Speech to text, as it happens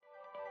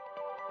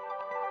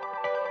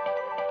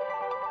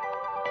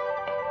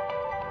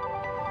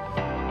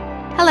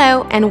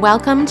Hello, and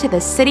welcome to the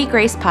City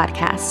Grace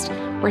Podcast.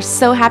 We're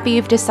so happy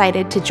you've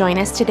decided to join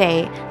us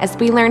today as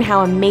we learn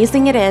how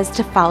amazing it is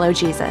to follow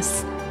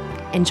Jesus.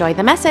 Enjoy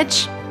the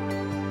message. I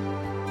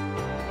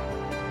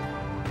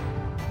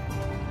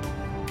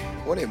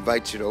want to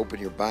invite you to open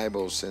your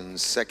Bibles in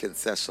 2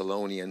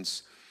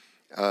 Thessalonians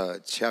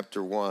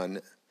chapter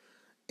 1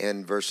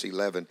 and verse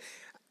 11.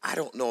 I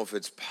don't know if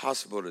it's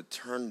possible to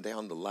turn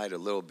down the light a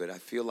little bit. I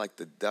feel like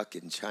the duck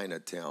in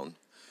Chinatown.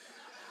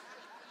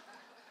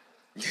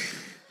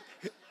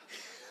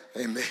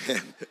 Amen.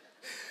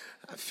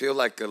 I feel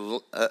like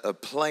a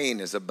plane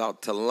is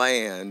about to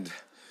land,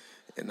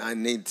 and I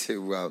need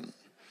to,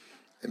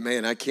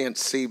 man, I can't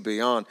see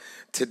beyond.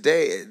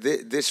 Today,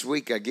 this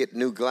week, I get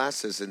new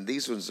glasses, and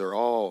these ones are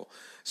all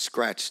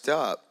scratched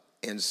up,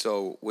 and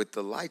so with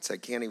the lights, I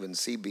can't even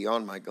see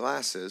beyond my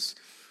glasses,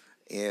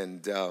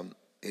 and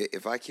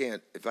if I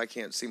can't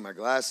see my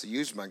glasses,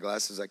 use my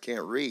glasses, I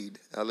can't read.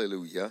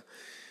 Hallelujah.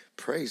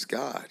 Praise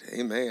God.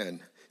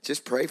 Amen.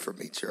 Just pray for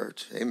me,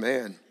 church.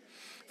 Amen.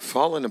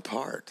 Falling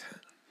apart.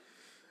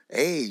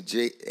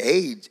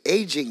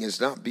 Aging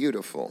is not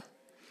beautiful.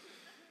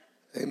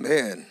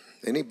 Amen.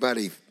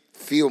 Anybody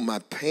feel my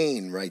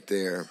pain right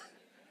there?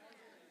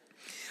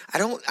 I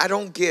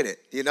don't get it.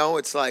 You know,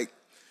 it's like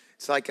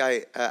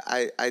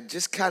I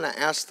just kind of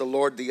asked the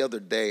Lord the other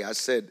day. I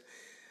said,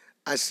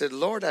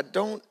 Lord, I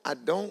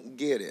don't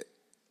get it.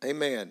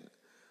 Amen.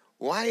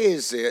 Why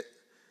is it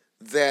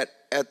that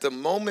at the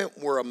moment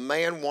where a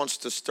man wants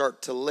to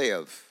start to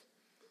live,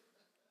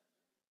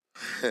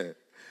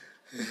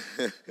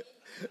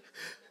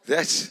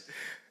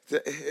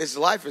 his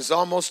life is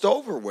almost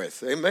over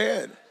with.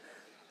 Amen.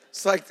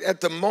 It's like at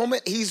the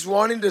moment he's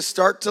wanting to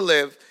start to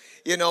live,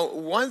 you know,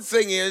 one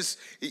thing is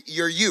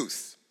your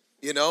youth,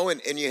 you know,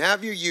 and you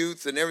have your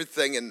youth and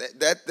everything, and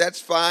that's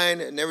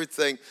fine and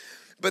everything.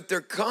 But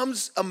there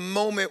comes a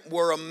moment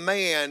where a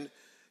man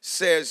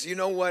says, you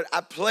know what,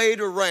 I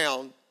played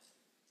around.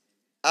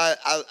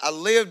 I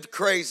lived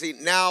crazy.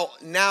 Now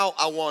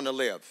I want to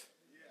live.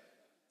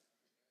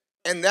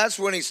 And that's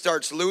when he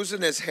starts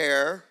losing his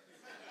hair.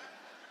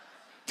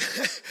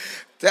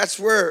 That's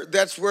where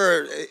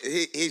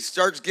he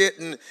starts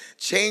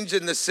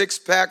changing the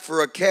six-pack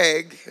for a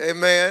keg.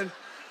 Amen.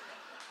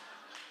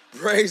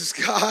 Praise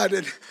God.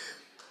 And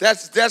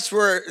that's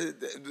where,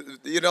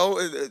 you know,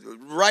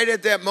 right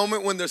at that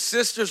moment when the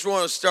sisters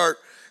want to start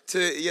to,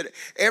 you know,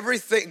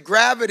 everything,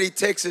 gravity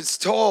takes its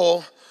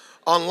toll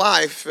on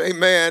life,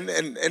 amen,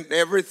 and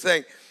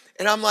everything.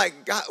 And I'm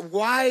like, God,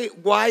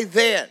 why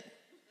then?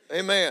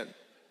 Amen.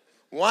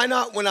 Why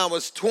not when I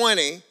was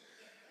 20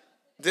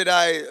 did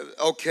I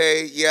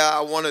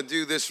want to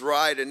do this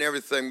right and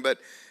everything, but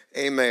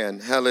amen,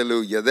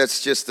 hallelujah.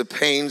 That's just the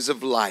pains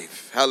of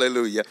life,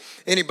 hallelujah.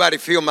 Anybody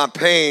feel my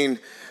pain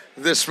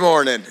this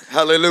morning?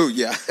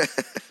 Hallelujah.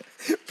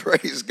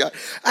 Praise God.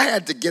 I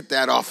had to get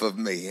that off of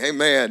me,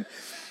 amen.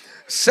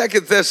 2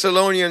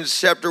 Thessalonians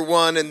chapter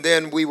 1, and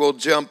then we will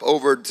jump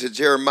over to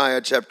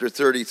Jeremiah chapter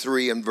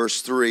 33 and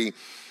verse 3.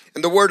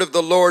 And the word of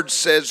the Lord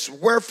says,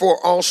 "Wherefore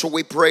also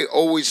we pray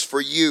always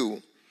for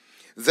you,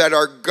 that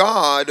our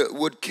God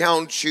would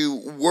count you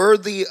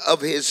worthy of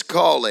his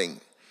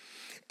calling,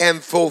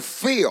 and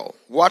fulfill,"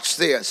 watch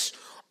this,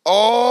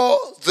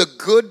 "all the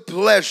good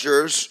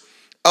pleasures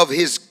of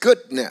his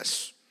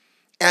goodness,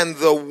 and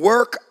the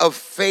work of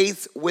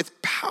faith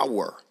with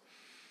power."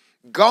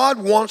 God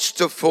wants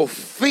to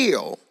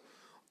fulfill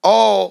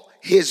all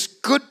his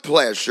good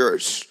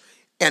pleasures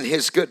and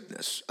his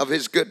goodness, of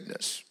his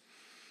goodness.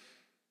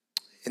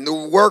 In the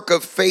work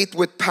of faith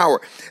with power,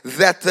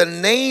 that the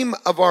name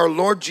of our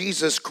Lord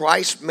Jesus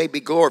Christ may be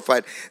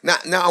glorified.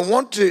 Now I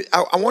want you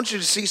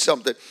to see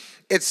something.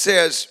 It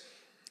says,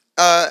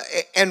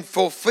 and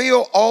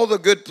fulfill all the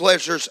good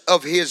pleasures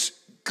of his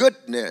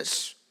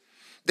goodness,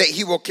 that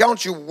he will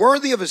count you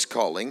worthy of his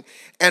calling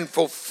and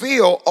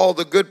fulfill all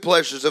the good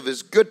pleasures of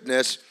his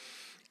goodness.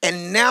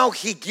 And now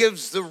he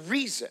gives the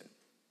reason.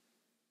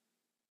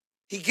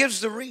 He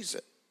gives the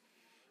reason.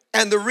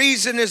 And the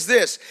reason is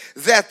this,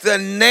 that the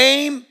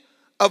name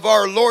of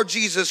our Lord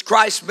Jesus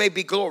Christ may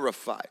be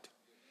glorified.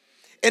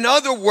 In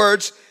other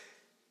words,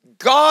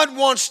 God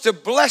wants to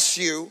bless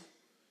you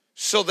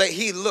so that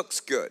he looks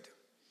good.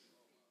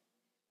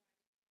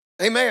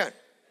 Amen.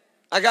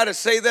 I got to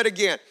say that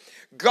again.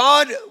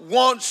 God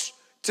wants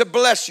to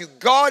bless you.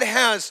 God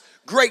has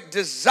great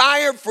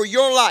desire for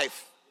your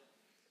life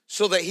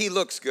so that he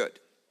looks good.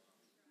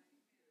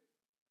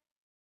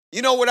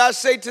 You know what I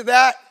say to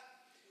that?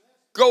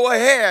 Go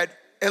ahead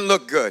and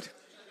look good.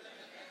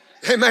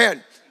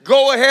 Amen.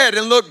 Go ahead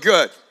and look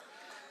good.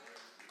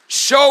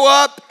 Show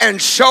up and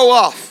show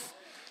off.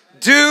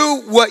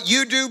 Do what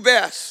you do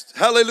best.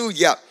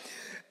 Hallelujah.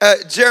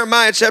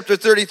 Jeremiah chapter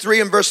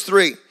 33 and verse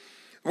 3.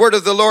 Word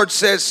of the Lord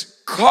says,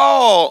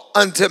 "Call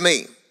unto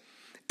me,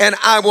 and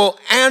I will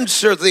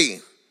answer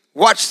thee."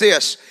 Watch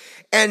this.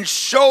 "And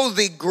show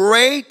thee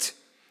great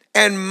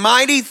and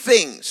mighty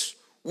things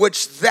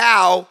which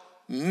thou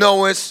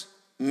knowest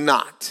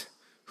not."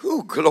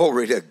 Ooh,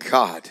 glory to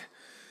God.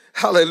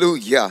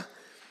 Hallelujah.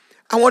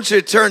 I want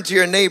you to turn to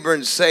your neighbor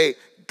and say,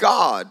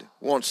 God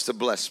wants to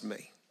bless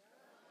me.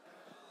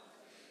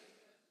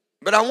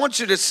 But I want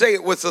you to say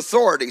it with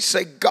authority.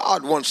 Say,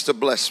 God wants to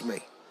bless me.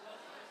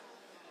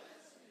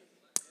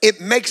 It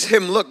makes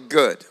him look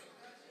good.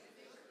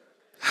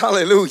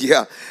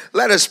 Hallelujah.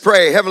 Let us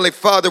pray. Heavenly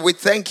Father, we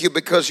thank you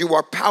because you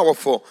are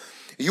powerful.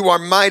 You are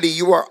mighty.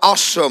 You are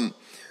awesome.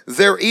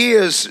 There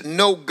is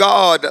no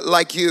God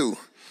like you.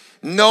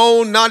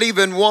 No, not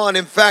even one.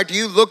 In fact,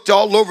 you looked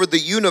all over the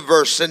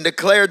universe and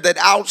declared that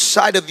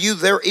outside of you,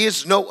 there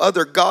is no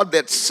other God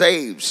that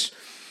saves.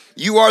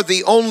 You are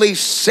the only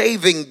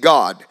saving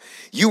God.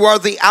 You are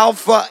the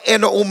Alpha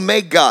and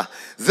Omega,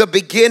 the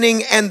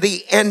beginning and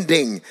the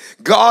ending.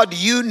 God,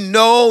 you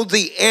know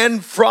the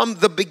end from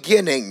the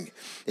beginning.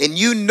 And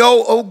you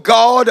know, oh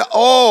God,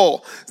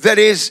 all that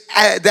is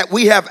that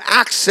we have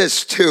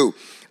access to.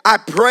 I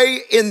pray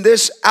in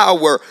this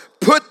hour,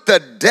 put the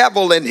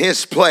devil in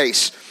his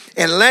place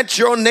and let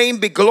your name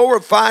be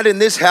glorified in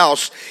this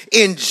house.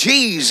 In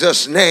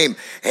Jesus' name,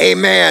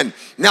 amen.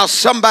 Now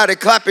somebody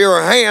clap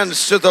your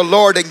hands to the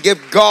Lord and give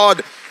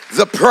God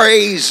the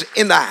praise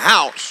in the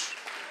house.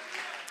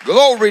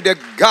 Glory to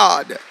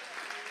God.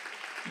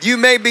 You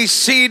may be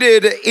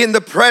seated in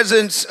the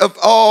presence of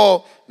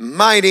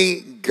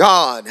Almighty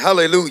God.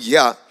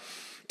 Hallelujah.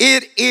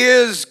 It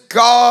is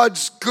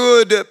God's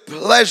good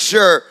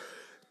pleasure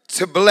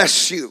to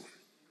bless you.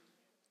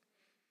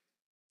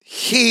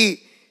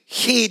 He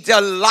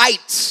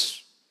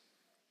delights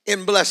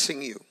in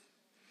blessing you.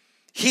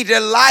 He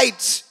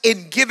delights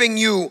in giving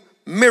you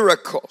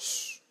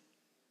miracles.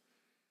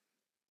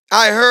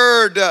 I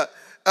heard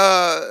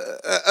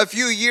a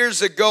few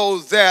years ago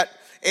that,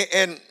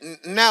 and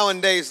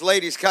nowadays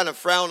ladies kind of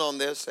frown on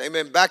this.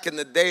 Amen. Back in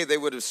the day, they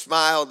would have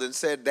smiled and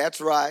said,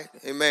 that's right.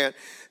 Amen.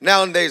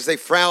 Nowadays, they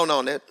frown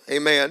on it.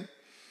 Amen.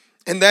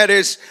 And that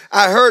is,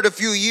 I heard a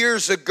few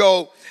years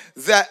ago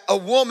that a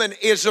woman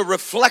is a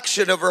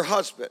reflection of her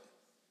husband.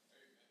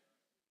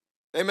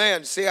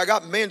 Amen. See, I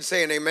got men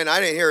saying amen.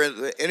 I didn't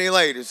hear any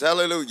ladies.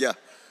 Hallelujah.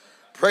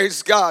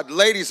 Praise God.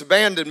 Ladies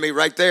abandoned me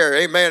right there.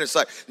 Amen. It's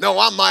like, no,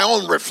 I'm my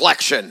own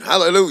reflection.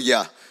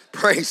 Hallelujah.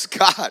 Praise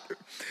God.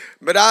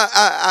 But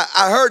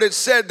I heard it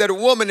said that a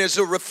woman is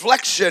a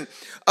reflection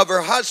of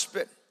her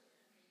husband.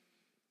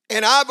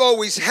 And I've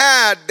always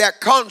had that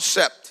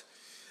concept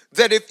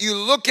that if you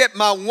look at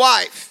my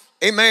wife,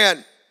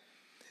 amen,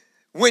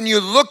 when you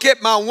look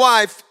at my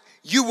wife,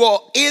 you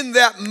will in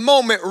that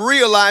moment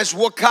realize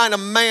what kind of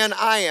man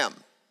I am.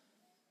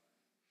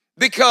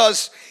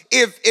 Because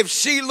if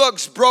she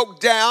looks broke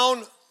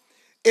down,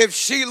 if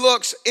she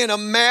looks in a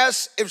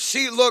mess, if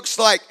she looks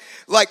like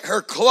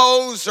her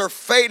clothes are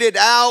faded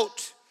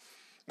out,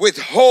 with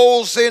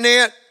holes in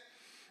it,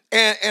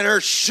 and her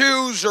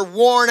shoes are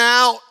worn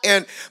out,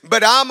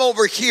 but I'm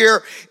over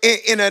here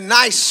in a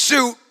nice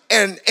suit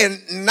and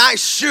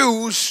nice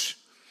shoes,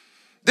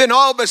 then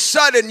all of a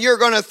sudden you're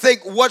going to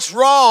think, what's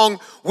wrong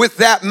with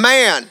that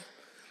man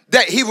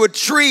that he would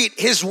treat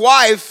his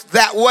wife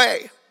that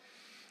way?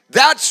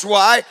 That's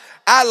why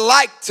I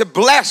like to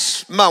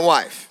bless my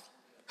wife.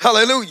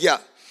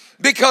 Hallelujah.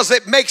 Because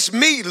it makes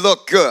me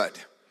look good.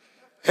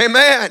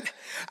 Amen.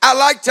 I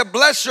like to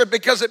bless her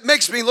because it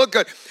makes me look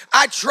good.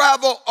 I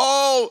travel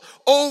all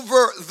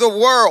over the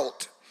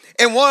world.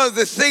 And one of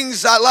the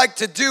things I like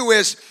to do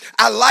is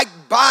I like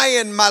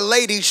buying my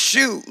lady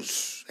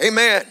shoes.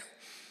 Amen.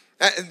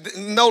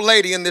 No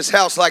lady in this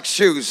house likes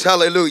shoes.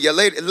 Hallelujah.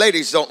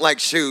 Ladies don't like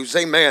shoes.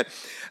 Amen.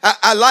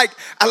 I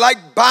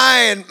like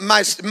buying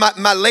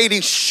my lady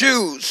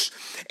shoes.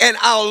 And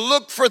I'll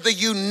look for the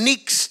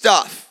unique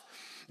stuff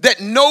that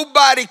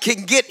nobody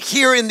can get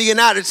here in the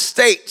United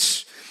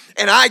States.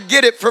 And I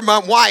get it for my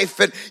wife.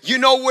 And you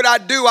know what I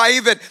do?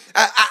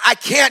 I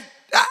can't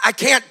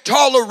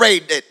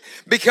tolerate it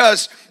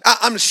because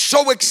I'm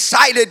so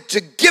excited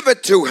to give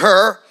it to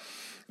her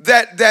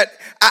that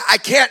I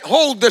can't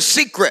hold the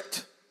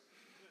secret.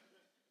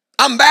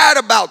 I'm bad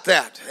about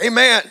that.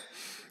 Amen.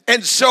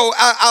 And so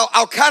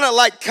I'll kind of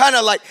like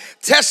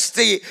test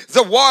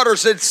the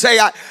waters and say,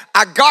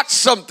 I got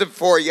something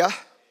for you.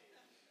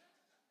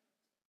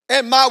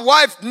 And my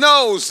wife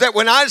knows that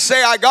when I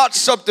say I got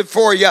something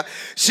for you,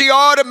 she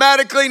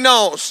automatically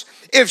knows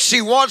if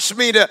she wants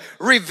me to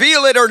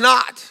reveal it or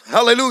not.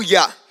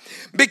 Hallelujah.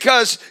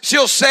 Because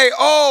she'll say,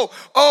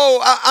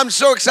 I'm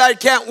so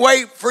excited, can't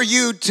wait for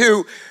you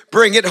to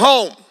bring it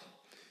home.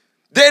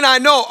 Then I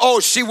know,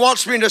 she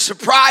wants me to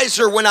surprise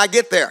her when I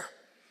get there.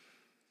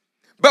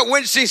 But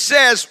when she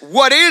says,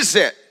 what is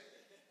it?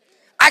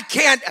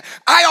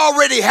 I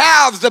already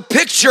have the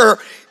picture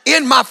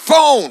in my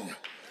phone,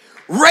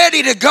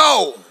 ready to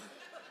go.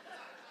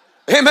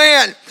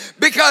 Amen.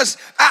 Because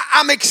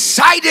I'm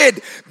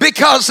excited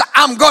because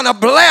I'm going to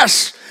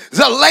bless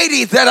the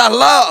lady that I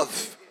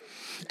love.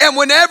 And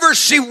whenever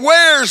she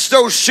wears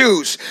those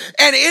shoes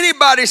and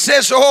anybody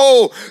says,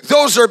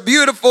 those are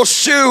beautiful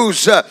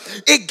shoes,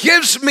 it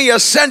gives me a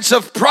sense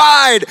of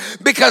pride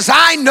because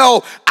I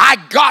know I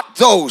got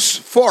those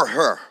for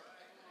her.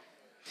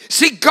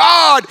 See,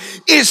 God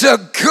is a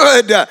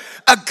good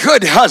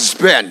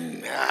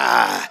husband.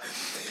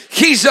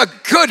 He's a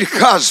good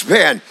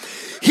husband.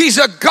 He's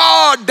a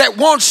God that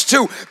wants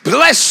to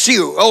bless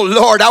you. Oh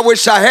Lord, I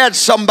wish I had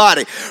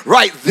somebody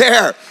right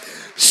there.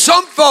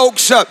 Some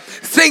folks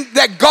think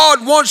that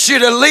God wants you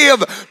to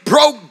live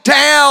broke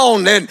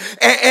down and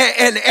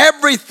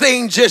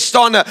everything just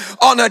on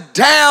a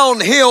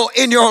downhill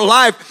in your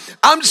life.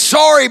 I'm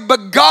sorry,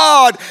 but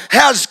God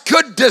has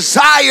good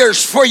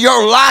desires for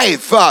your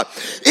life.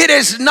 It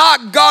is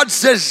not God's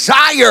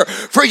desire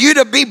for you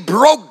to be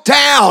broke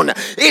down.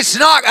 It's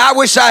not, I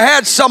wish I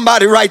had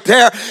somebody right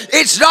there.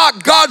 It's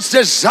not God's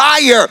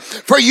desire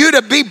for you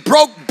to be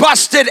broke,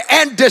 busted,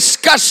 and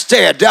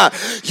disgusted.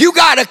 You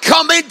got to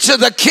come into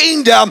the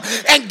kingdom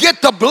and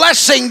get the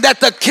blessing that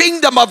the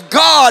kingdom of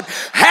God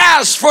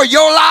has for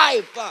your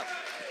life.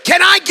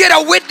 Can I get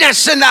a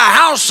witness in the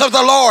house of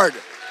the Lord?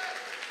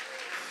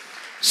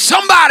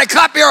 Somebody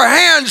clap your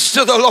hands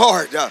to the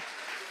Lord.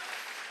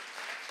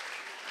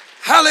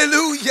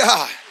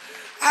 Hallelujah.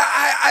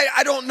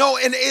 I don't know,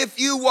 and if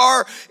you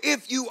are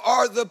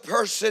the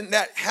person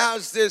that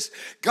has this,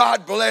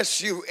 God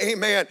bless you,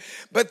 amen.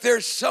 But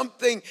there's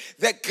something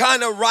that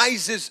kind of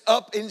rises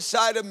up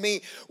inside of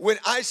me when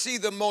I see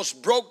the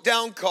most broke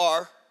down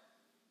car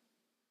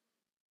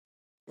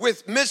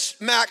with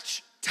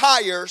mismatched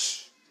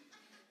tires.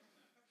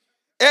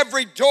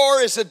 Every door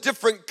is a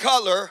different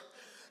color.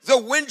 The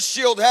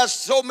windshield has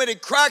so many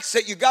cracks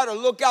that you got to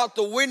look out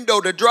the window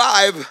to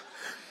drive.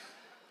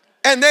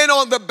 And then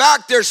on the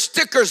back, there's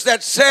stickers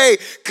that say,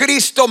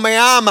 Cristo me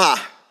ama.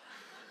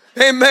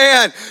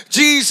 Amen.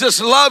 Jesus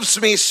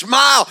loves me.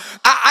 Smile.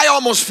 I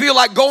almost feel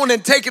like going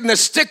and taking the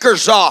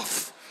stickers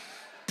off.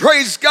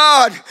 Praise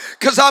God.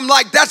 Because I'm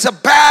like, that's a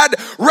bad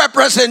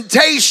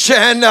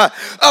representation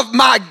of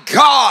my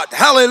God.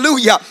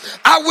 Hallelujah.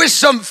 I wish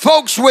some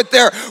folks with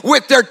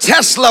their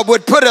Tesla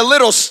would put a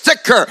little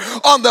sticker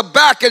on the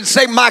back and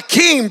say, my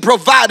King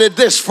provided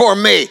this for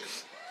me.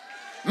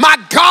 My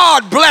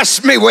God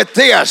blessed me with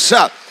this.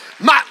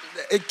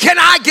 Can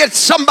I get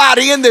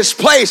somebody in this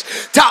place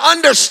to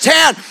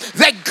understand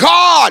that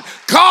God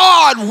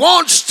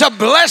wants to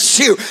bless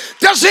you?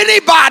 Does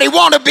anybody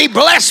want to be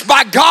blessed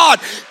by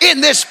God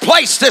in this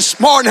place this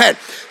morning?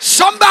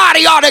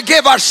 Somebody ought to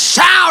give a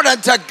shout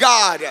unto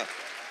God.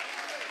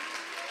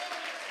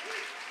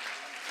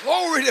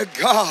 Glory to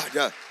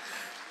God.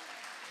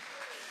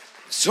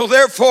 So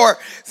therefore,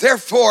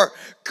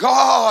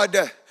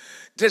 God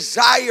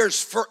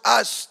desires for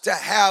us to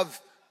have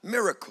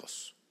miracles.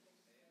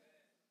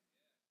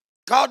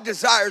 God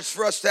desires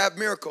for us to have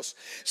miracles.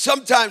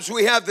 Sometimes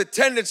we have the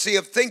tendency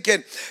of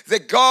thinking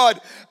that God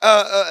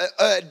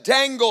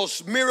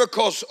dangles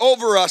miracles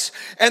over us,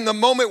 and the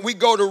moment we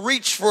go to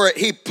reach for it,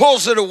 He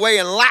pulls it away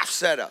and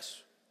laughs at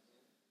us.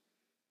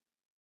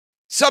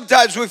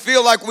 Sometimes we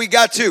feel like we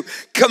got to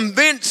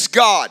convince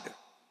God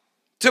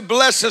to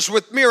bless us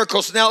with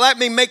miracles. Now, let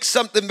me make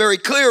something very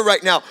clear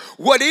right now.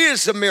 What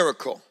is a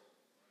miracle?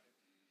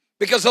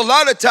 Because a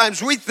lot of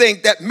times we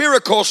think that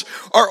miracles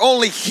are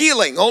only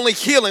healing.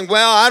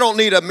 Well, I don't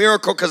need a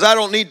miracle because I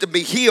don't need to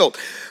be healed.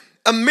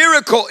 A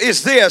miracle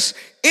is this: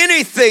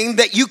 anything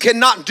that you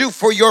cannot do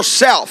for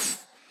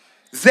yourself,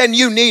 then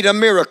you need a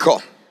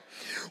miracle.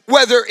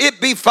 Whether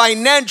it be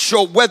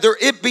financial, whether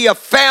it be a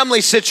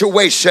family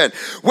situation,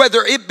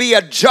 whether it be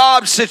a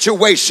job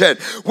situation,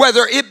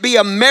 whether it be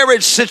a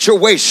marriage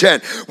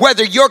situation,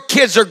 whether your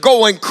kids are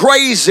going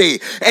crazy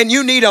and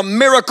you need a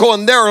miracle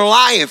in their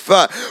life,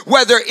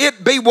 whether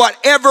it be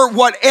whatever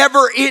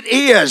it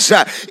is,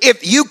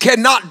 if you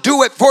cannot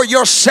do it for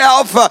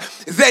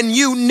yourself, then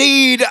you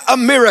need a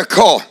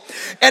miracle.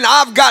 And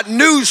I've got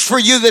news for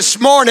you this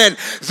morning.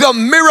 The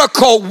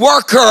miracle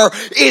worker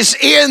is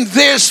in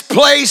this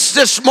place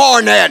this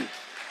morning.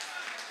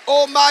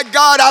 Oh my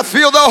God, I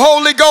feel the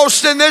Holy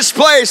Ghost in this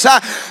place.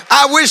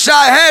 I wish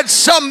I had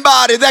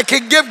somebody that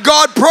could give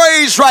God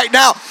praise right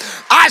now.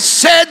 I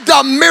said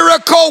the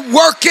miracle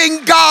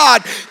working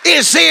God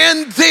is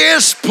in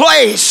this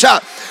place.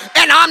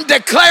 And I'm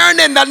declaring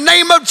in the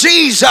name of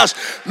Jesus,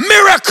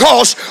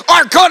 miracles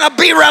are going to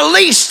be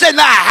released in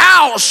the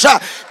house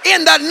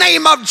in the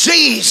name of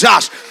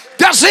Jesus.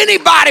 Does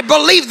anybody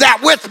believe that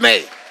with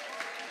me?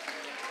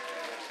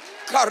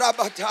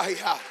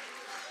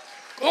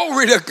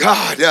 Glory to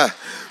God.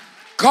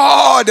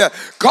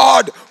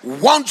 God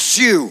wants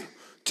you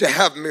to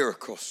have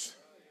miracles.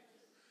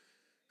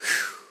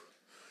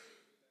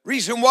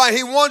 Reason why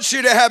He wants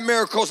you to have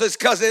miracles is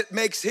because it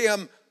makes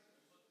Him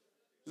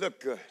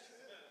look good.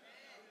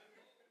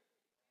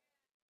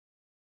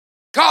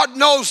 God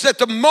knows that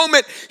the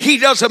moment He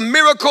does a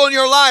miracle in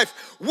your life,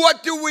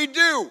 what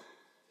do?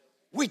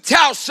 We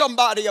tell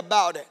somebody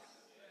about it.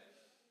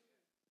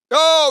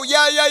 Oh,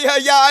 yeah,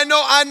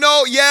 I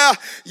know, yeah,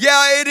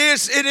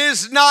 it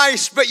is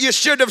nice, but you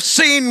should have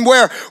seen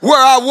where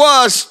I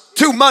was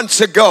 2 months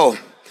ago.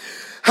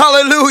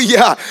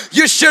 Hallelujah.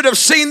 You should have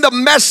seen the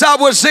mess I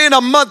was in a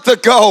month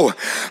ago.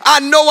 I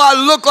know I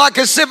look like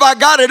as if I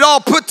got it all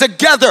put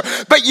together,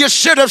 but you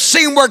should have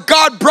seen where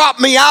God brought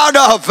me out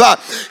of.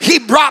 He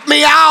brought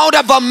me out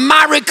of a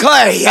miry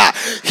clay.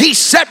 He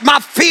set my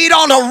feet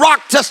on a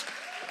rock to...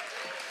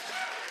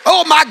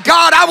 Oh my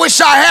God, I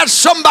wish I had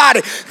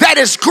somebody that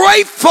is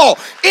grateful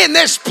in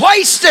this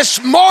place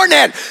this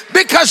morning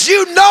because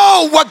you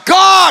know what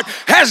God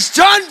has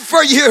done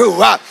for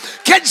you.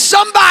 Can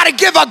somebody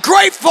give a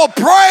grateful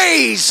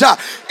praise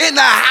in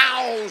the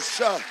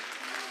house?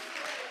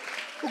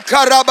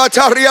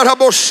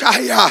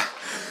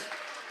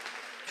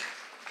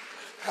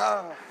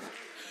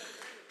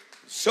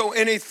 So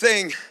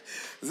anything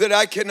that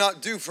I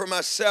cannot do for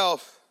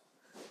myself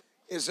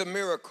is a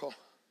miracle.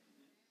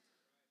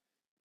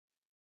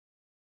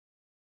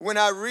 When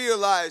I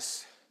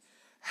realize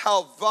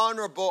how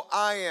vulnerable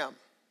I am,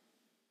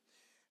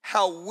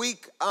 how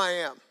weak I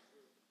am,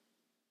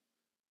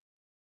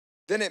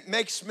 then it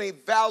makes me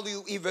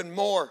value even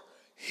more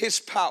His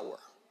power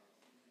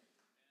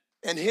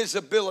and His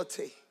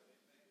ability.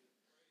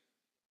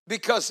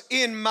 Because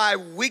in my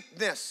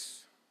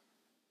weakness,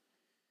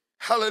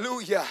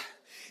 hallelujah,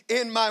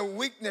 in my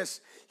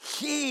weakness,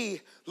 He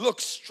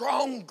looks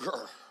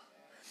stronger.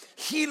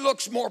 He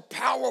looks more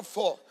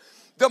powerful.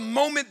 The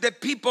moment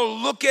that people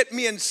look at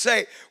me and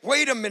say,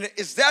 wait a minute,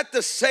 is that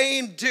the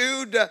same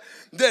dude that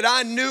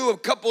I knew a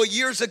couple of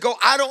years ago?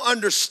 I don't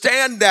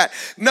understand that.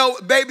 No,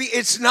 baby,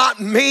 it's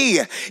not me.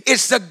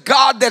 It's the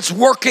God that's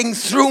working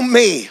through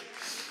me.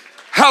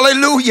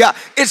 Hallelujah.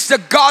 It's the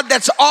God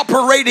that's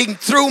operating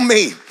through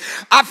me.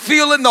 I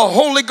feel in the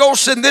Holy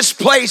Ghost in this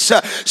place,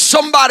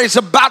 somebody's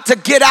about to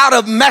get out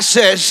of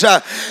messes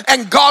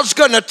and God's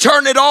going to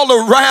turn it all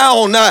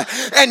around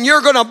and you're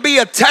going to be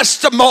a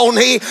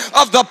testimony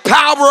of the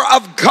power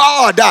of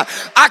God.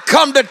 I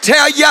come to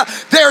tell you,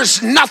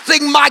 there's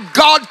nothing my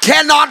God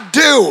cannot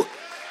do.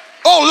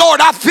 Oh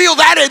Lord, I feel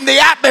that in the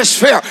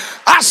atmosphere.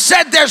 I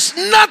said there's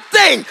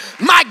nothing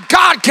my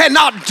God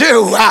cannot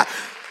do.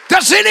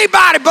 Does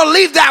anybody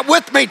believe that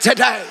with me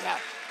today?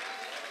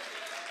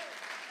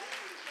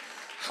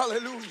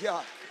 Hallelujah.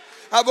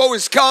 I've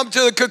always come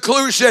to the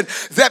conclusion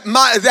that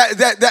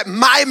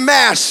my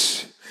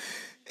mess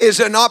is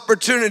an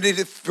opportunity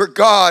for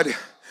God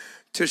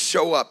to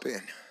show up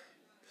in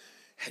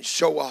and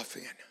show off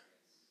in.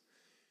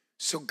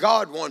 So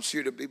God wants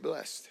you to be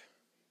blessed.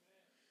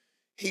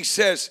 He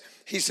says,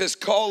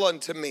 call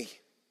unto me.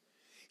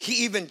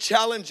 He even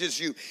challenges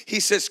you.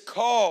 He says,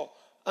 call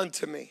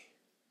unto me.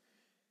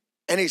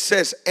 And He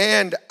says,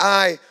 and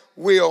I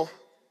will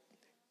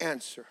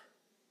answer.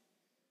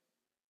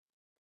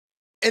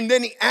 And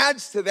then He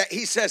adds to that,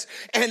 He says,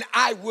 and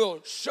I will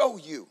show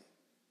you.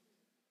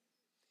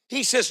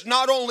 He says,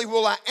 not only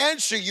will I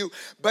answer you,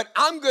 but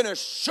I'm going to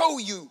show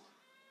you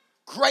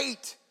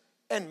great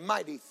and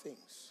mighty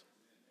things.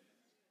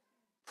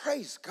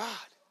 Praise God.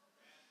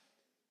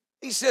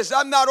 He says,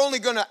 I'm not only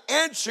going to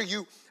answer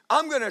you,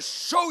 I'm going to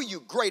show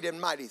you great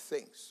and mighty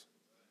things.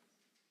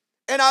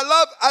 And I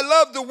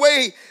love the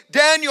way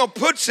Daniel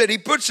puts it. He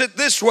puts it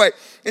this way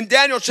in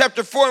Daniel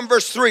chapter 4 and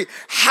verse 3.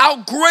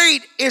 How great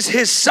is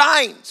His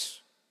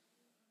signs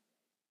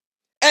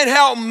and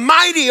how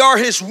mighty are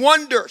His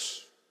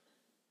wonders.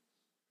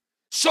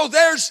 So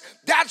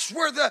that's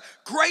where the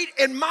great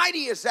and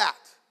mighty is at.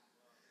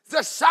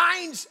 The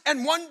signs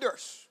and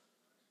wonders.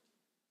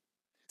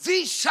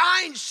 These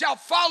signs shall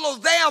follow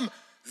them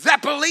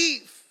that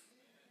believe.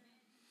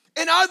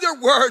 In other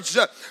words,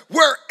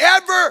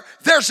 wherever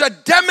there's a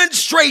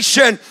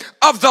demonstration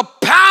of the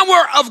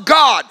power of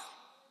God,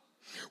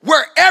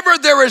 wherever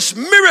there is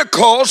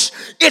miracles,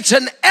 it's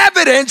an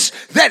evidence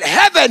that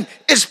heaven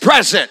is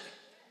present.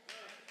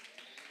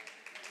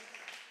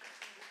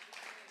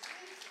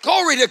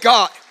 Glory to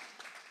God.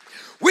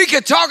 We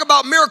can talk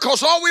about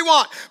miracles all we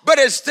want, but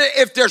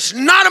if there's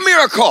not a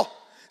miracle,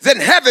 then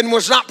heaven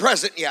was not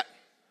present yet.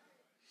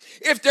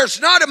 If there's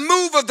not a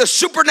move of the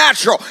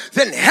supernatural,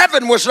 then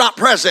heaven was not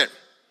present.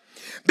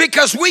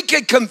 Because we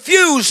can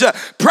confuse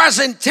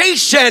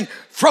presentation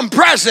from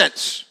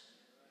presence.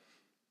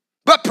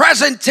 But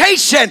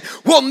presentation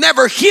will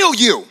never heal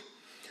you.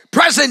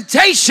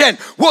 Presentation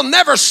will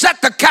never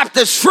set the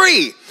captives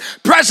free.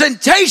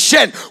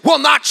 Presentation will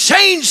not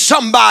change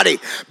somebody,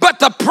 but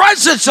the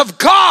presence of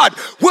God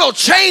will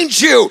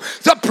change you.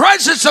 The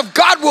presence of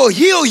God will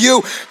heal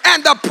you,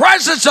 and the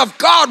presence of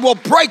God will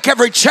break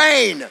every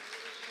chain.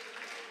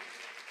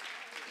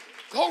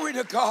 Glory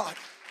to God.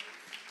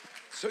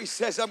 So He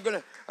says, I'm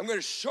going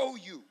to show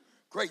you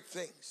great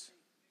things.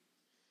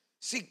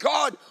 See,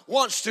 God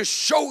wants to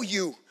show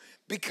you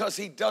because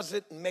He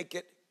doesn't make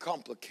it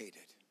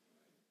complicated.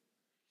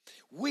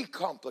 We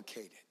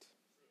complicate it.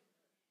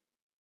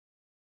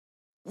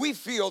 We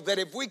feel that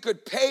if we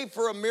could pay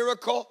for a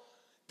miracle,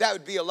 that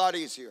would be a lot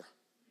easier.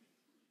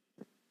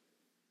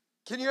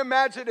 Can you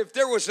imagine if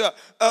there was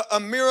a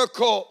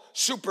miracle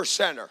super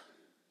center?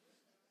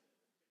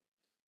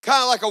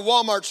 Kind of like a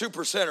Walmart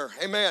super center,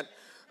 amen.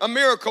 A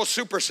miracle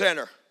super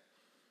center,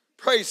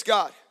 praise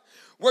God.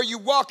 Where you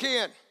walk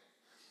in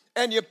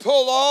and you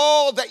pull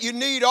all that you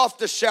need off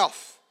the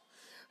shelf.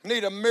 I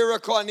need a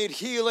miracle, I need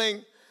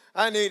healing,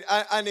 I need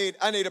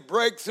a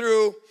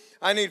breakthrough,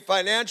 I need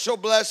financial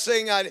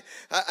blessing, I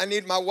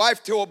need my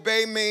wife to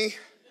obey me.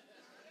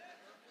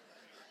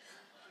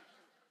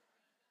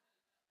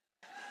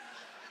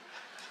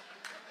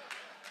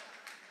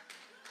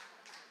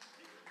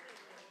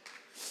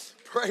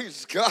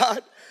 Praise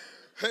God.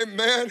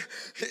 Amen.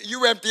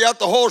 You empty out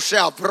the whole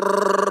shelf.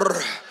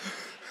 A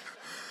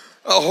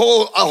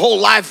whole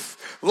life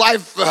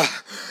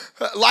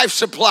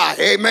supply.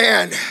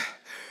 Amen.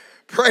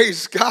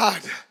 Praise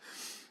God.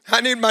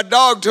 I need my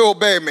dog to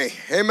obey me.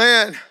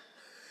 Amen.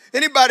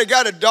 Anybody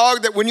got a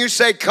dog that when you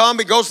say come,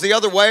 he goes the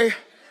other way?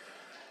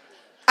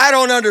 I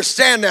don't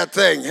understand that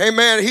thing.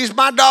 Amen. He's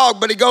my dog,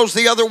 but he goes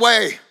the other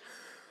way.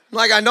 I'm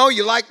like, I know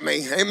you like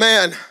me.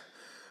 Amen.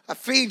 I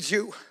feed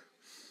you.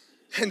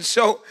 And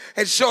so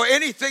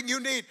anything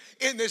you need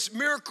in this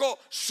Miracle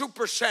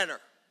Super Center,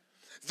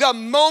 the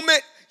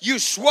moment you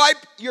swipe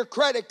your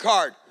credit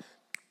card,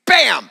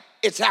 bam,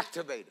 it's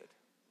activated.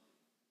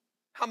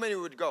 How many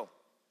would go?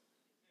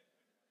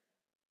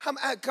 Come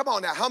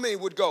on now, how many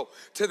would go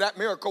to that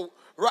miracle,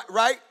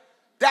 right?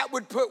 That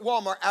would put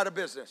Walmart out of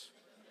business.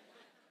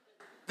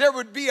 There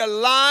would be a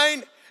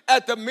line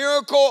at the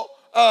Miracle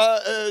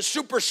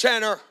Super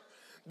Center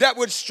that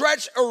would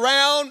stretch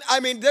around.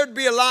 I mean, there'd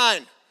be a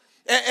line,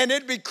 and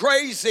it'd be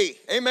crazy,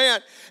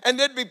 amen. And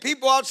there'd be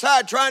people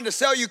outside trying to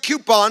sell you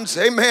coupons,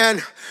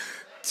 amen,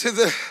 to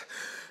the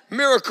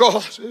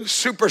Miracle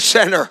Super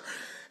Center,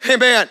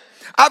 amen.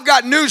 I've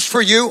got news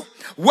for you.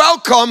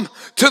 Welcome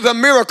to the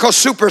Miracle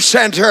Super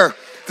Center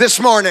this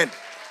morning.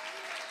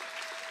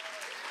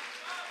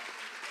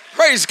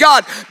 Praise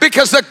God,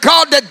 because the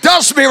God that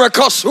does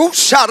miracles,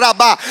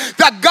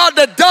 the God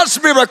that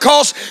does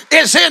miracles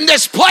is in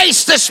this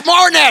place this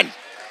morning.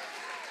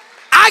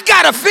 I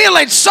got a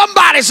feeling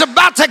somebody's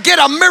about to get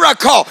a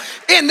miracle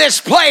in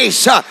this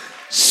place.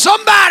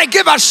 Somebody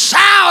give a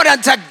shout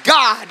unto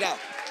God.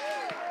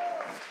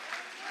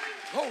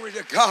 Glory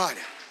to God.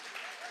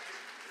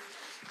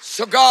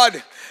 So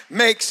God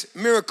makes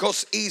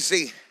miracles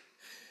easy.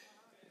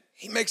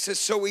 He makes it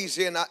so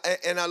easy, and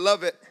I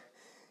love it.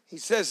 He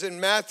says in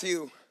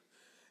Matthew,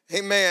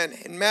 amen,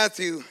 in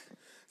Matthew,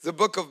 the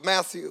book of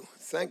Matthew,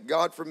 thank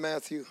God for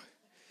Matthew.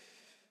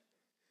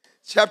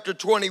 Chapter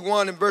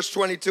 21 and verse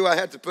 22, I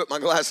had to put my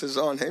glasses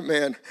on,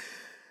 amen.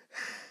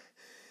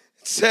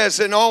 It says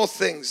in all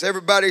things,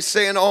 everybody's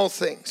saying all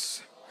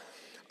things.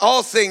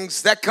 All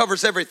things, that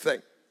covers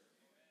everything.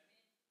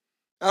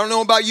 I don't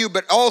know about you,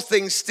 but all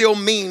things still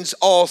means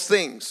all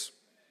things.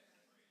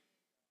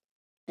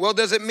 Well,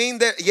 does it mean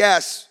that?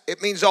 Yes,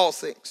 it means all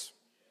things.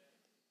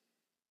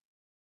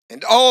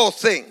 And all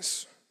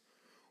things,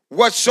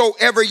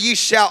 whatsoever ye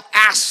shall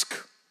ask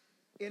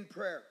in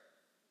prayer,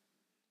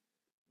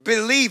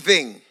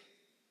 believing,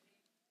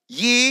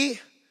 ye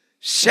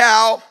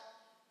shall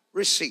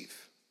receive.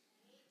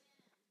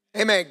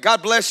 Amen.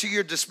 God bless you.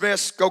 You're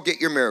dismissed. Go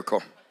get your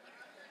miracle.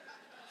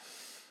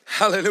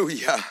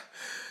 Hallelujah.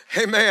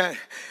 Amen.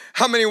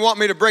 How many want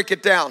me to break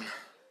it down?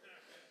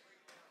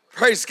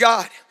 Praise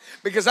God.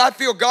 Because I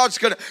feel God's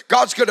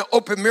gonna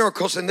open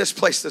miracles in this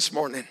place this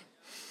morning.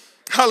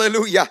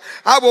 Hallelujah.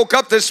 I woke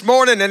up this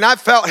morning and I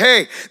felt,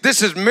 hey,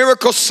 this is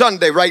Miracle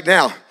Sunday right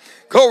now.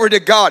 Glory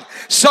to God.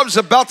 Something's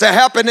about to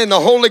happen in the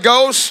Holy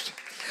Ghost.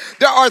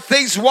 There are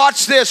things,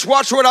 watch this,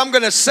 watch what I'm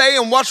going to say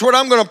and watch what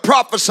I'm going to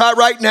prophesy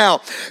right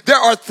now. There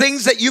are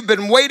things that you've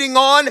been waiting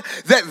on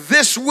that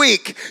this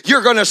week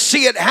you're going to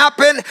see it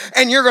happen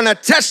and you're going to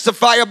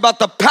testify about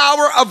the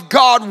power of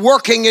God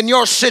working in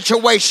your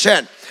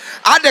situation.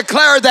 I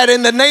declare that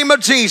in the name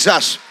of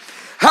Jesus.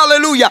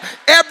 Hallelujah.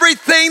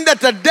 Everything that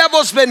the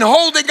devil's been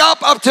holding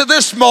up to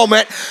this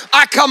moment,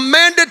 I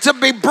command it to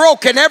be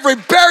broken. Every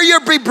barrier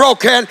be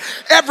broken.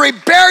 Every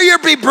barrier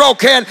be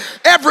broken.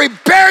 Every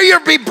barrier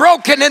be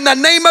broken in the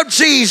name of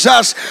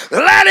Jesus.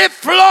 Let it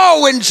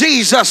flow in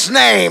Jesus'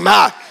 name.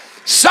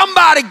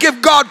 Somebody give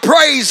God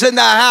praise in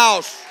the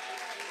house.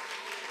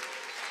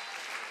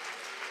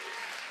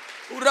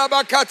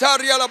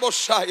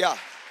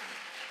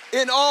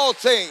 In all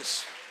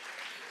things,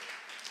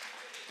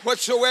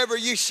 whatsoever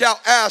ye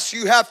shall ask,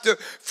 you have to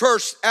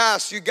first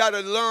ask. You got to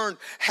learn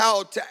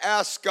how to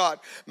ask God.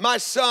 My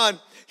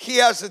son, he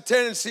has a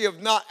tendency of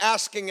not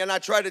asking, and I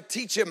try to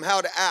teach him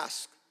how to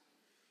ask.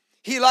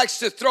 He likes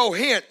to throw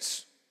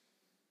hints.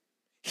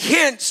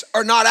 Hints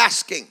are not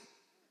asking.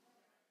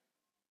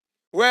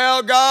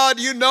 Well,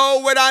 God, you know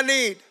what I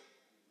need.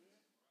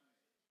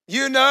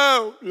 You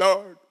know,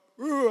 Lord,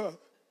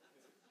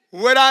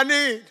 what I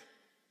need,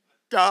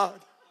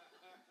 God.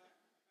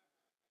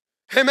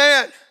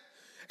 Amen.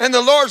 And the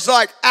Lord's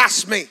like,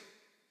 ask me.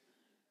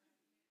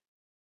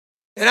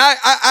 And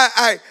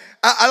I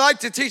like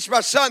to teach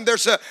my son,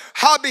 there's a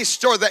hobby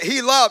store that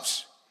he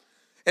loves.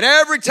 And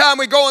every time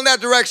we go in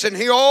that direction,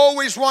 he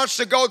always wants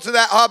to go to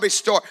that hobby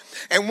store.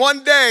 And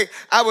one day,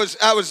 I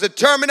was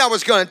determined I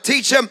was going to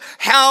teach him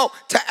how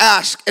to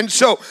ask. And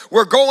so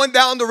we're going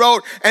down the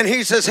road, and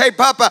he says, hey,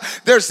 Papa,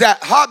 there's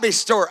that hobby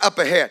store up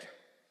ahead.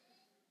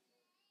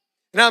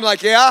 And I'm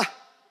like, yeah?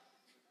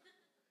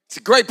 It's a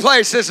great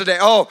place, isn't it?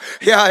 Oh,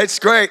 yeah, it's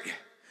great.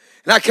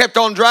 And I kept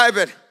on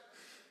driving.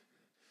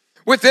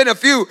 Within a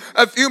few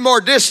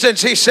more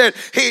distance, he said,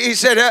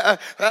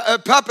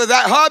 Papa,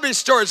 that hobby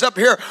store is up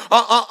here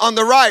on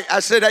the right.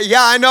 I said,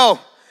 yeah, I know.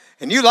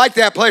 And you like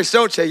that place,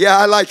 don't you? Yeah,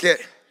 I like it.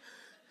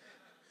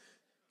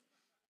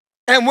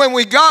 And when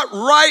we got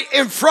right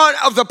in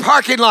front of the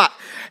parking lot,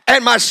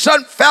 and my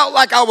son felt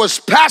like I was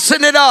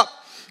passing it up,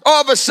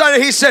 all of a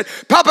sudden he said,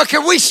 Papa,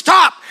 can we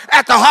stop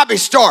at the hobby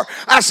store?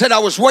 I said, I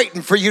was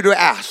waiting for you to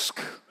ask.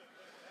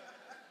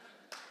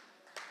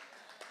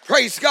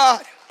 Praise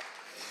God.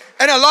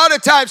 And a lot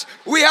of times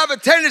we have a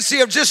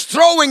tendency of just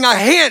throwing a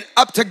hint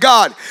up to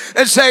God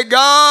and say,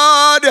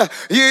 God,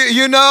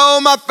 you know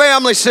my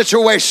family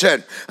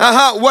situation.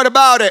 What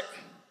about it?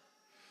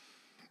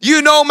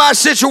 You know my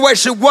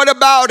situation. What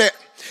about it?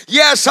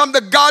 Yes, I'm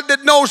the God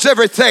that knows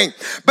everything,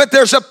 but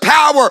there's a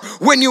power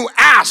when you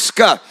ask,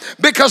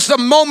 because the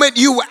moment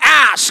you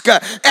ask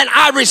and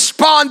I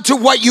respond to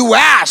what you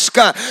ask,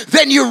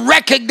 then you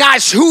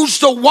recognize who's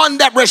the one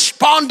that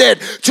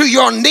responded to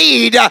your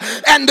need,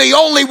 and the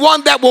only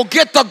one that will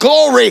get the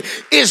glory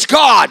is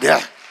God.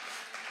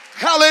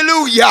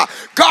 Hallelujah.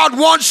 God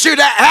wants you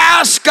to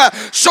ask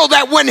so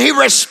that when he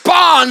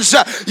responds,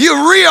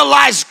 you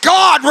realize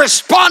God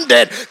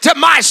responded to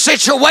my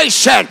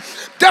situation.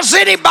 Does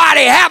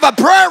anybody have a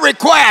prayer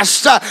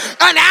request? An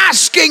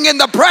asking in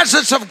the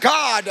presence of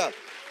God.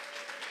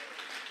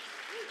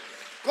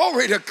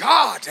 Glory to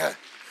God.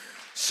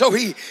 So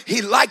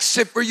he likes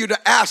it for you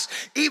to ask,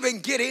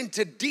 even get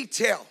into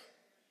detail.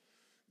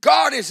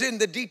 God is in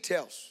the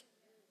details.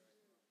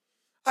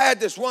 I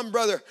had this one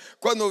brother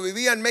cuando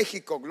vivía en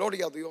México,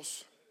 gloria a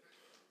Dios.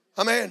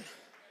 Amen.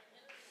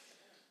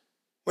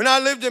 When I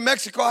lived in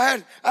Mexico,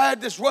 I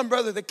had this one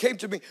brother that came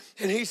to me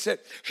and he said,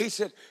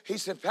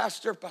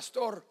 Pastor,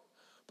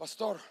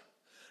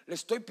 le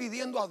estoy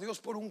pidiendo a Dios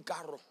por un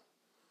carro.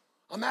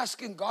 I'm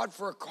asking God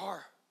for a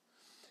car.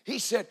 He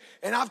said,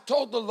 and I've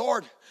told the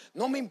Lord,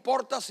 no me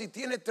importa si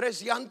tiene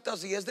 3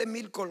 llantas y es de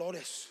 1000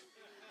 colores.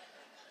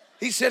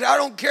 He said, I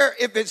don't care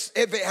if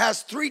it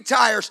has 3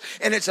 tires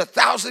and it's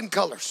 1,000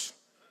 colors.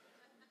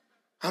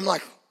 I'm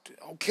like,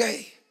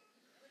 okay.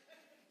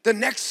 The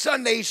next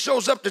Sunday he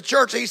shows up to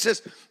church and he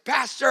says,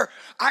 Pastor,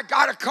 I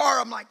got a car.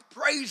 I'm like,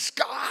 praise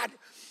God.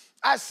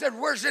 I said,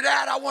 where's it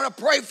at? I want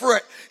to pray for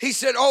it. He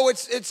said, oh,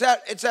 it's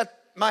at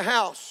my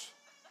house.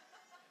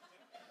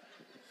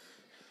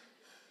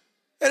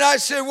 And I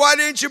said, why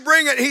didn't you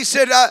bring it? He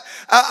said,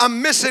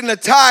 I'm missing a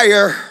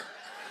tire.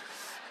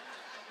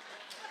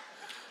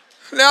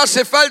 Le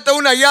hace falta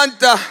una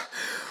llanta.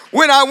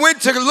 When I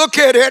went to look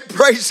at it,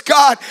 praise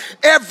God,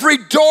 every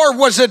door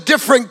was a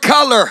different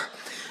color.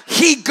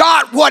 He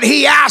got what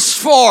he asked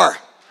for.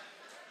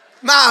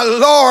 My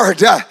Lord,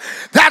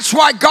 that's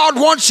why God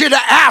wants you to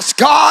ask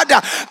God,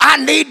 I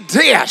need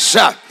this.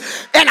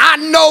 And I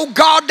know,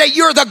 God, that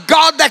you're the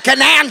God that can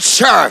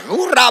answer.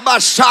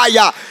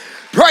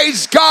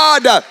 Praise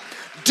God.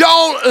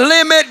 Don't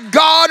limit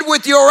God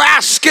with your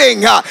asking.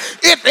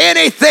 If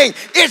anything,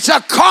 it's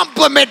a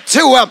compliment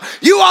to him.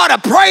 You ought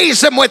to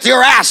praise him with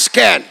your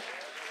asking.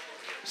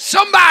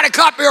 Somebody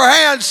clap your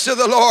hands to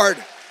the Lord.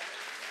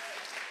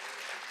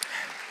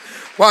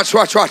 Watch.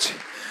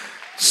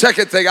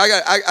 Second thing,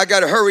 I got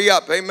to hurry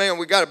up. Amen.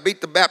 We got to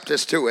beat the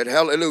Baptist to it.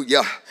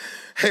 Hallelujah.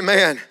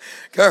 Amen.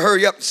 Got to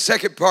hurry up. The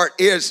second part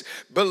is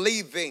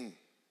believing.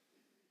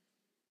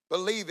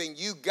 Believing.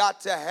 You got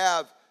to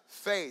have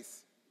faith.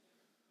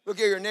 Look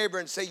at your neighbor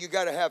and say, you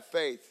got to have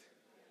faith.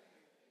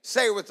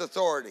 Say it with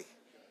authority.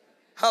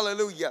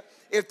 Hallelujah.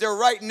 If they're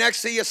right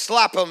next to you,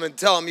 slap them and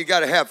tell them you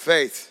got to have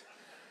faith.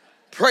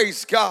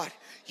 Praise God.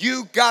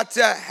 You got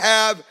to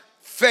have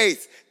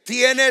faith.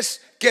 Tienes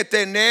que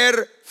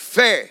tener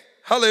fe.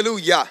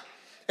 Hallelujah.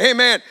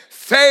 Amen.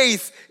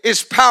 Faith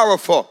is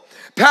powerful.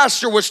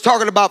 Pastor was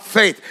talking about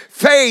faith.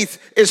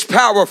 Faith is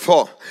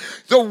powerful.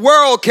 The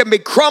world can be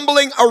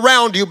crumbling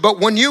around you, but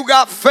when you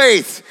got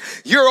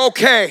faith, you're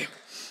okay.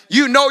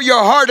 You know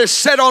your heart is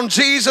set on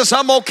Jesus.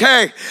 I'm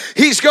okay.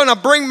 He's going to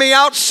bring me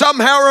out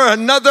somehow or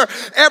another.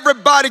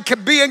 Everybody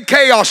can be in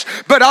chaos,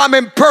 but I'm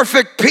in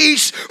perfect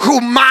peace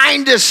whose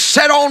mind is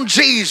set on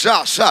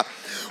Jesus.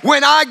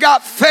 When I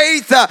got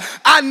faith,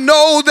 I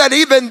know that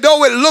even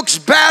though it looks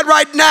bad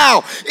right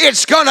now,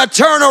 it's going to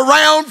turn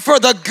around for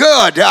the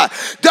good.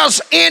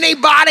 Does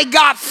anybody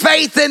got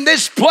faith in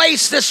this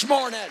place this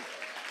morning?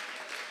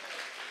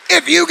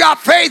 If you got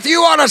faith,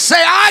 you ought to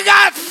say, I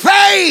got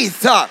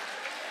faith.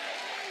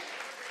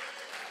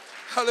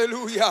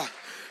 Hallelujah.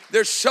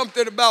 There's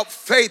something about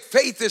faith.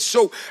 Faith is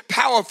so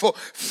powerful.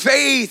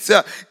 Faith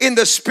in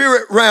the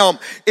spirit realm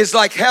is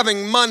like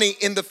having money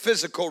in the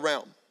physical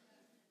realm.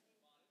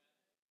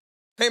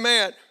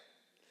 Amen.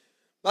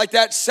 Like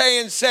that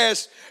saying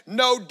says,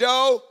 no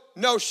dough,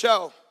 no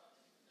show.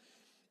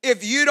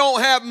 If you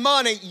don't have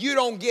money, you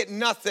don't get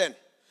nothing.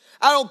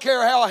 I don't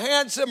care how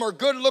handsome or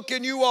good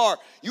looking you are,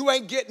 you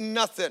ain't getting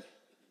nothing.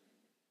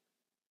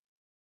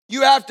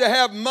 You have to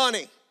have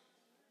money.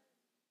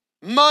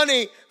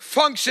 Money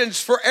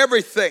functions for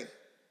everything.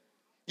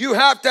 You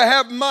have to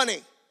have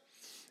money.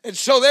 And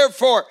so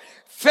therefore,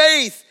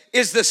 faith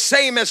is the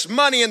same as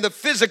money in the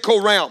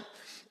physical realm.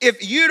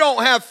 If you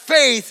don't have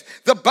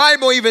faith, the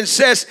Bible even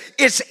says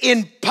it's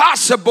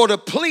impossible to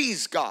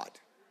please God.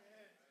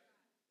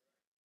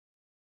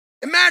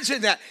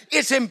 Imagine that.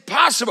 It's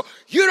impossible.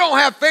 You don't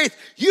have faith.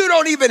 You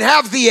don't even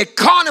have the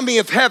economy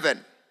of heaven.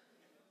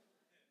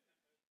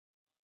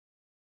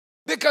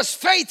 Because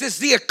faith is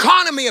the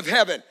economy of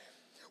heaven.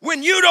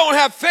 When you don't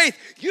have faith,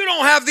 you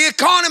don't have the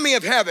economy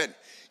of heaven.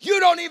 You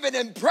don't even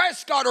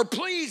impress God or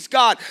please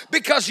God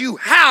because you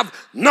have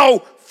no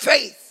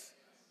faith.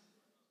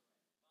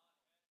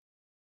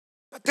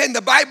 But then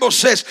the Bible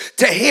says,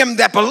 to him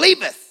that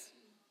believeth,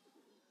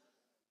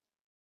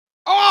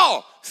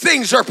 all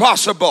things are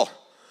possible.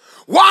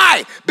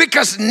 Why?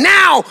 Because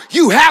now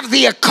you have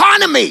the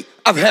economy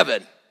of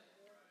heaven.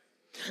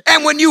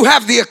 And when you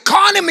have the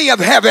economy of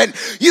heaven,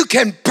 you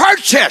can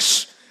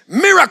purchase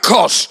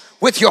miracles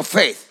with your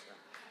faith.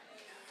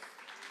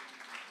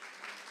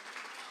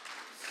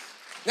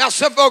 Now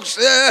some folks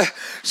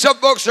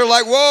are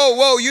like,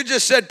 whoa, you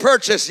just said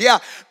purchase. Yeah,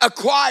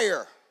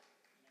 acquire.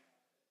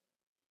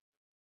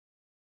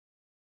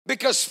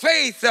 Because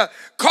faith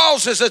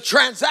causes a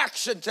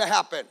transaction to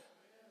happen.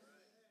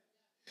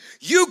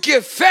 You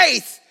give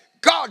faith,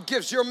 God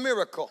gives your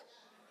miracle.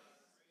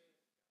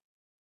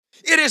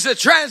 It is a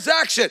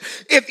transaction.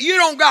 If you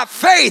don't got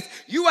faith,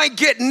 you ain't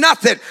getting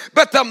nothing.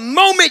 But the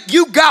moment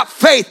you got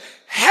faith,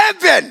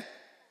 heaven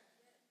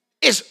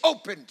is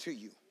open to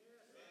you.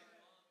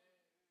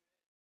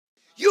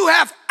 You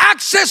have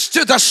access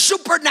to the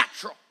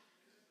supernatural.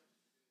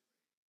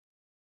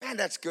 Man,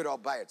 that's good all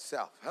by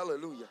itself.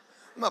 Hallelujah.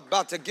 I'm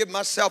about to give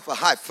myself a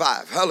high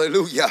five.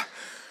 Hallelujah.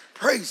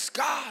 Praise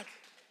God.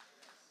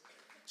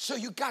 So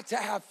you got to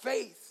have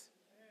faith.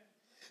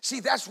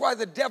 See, that's why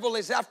the devil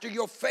is after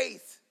your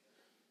faith.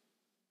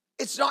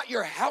 It's not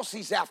your house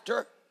he's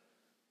after.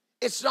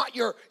 It's not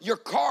your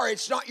car.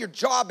 It's not your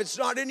job. It's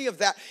not any of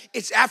that.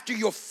 It's after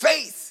your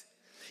faith.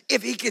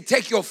 If he can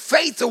take your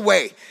faith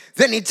away,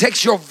 then he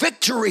takes your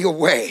victory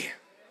away.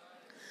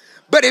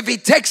 But if he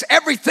takes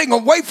everything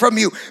away from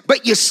you,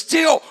 but you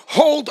still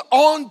hold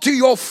on to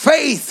your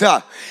faith,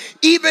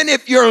 even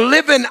if you're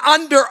living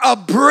under a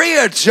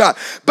bridge,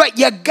 but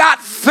you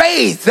got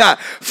faith,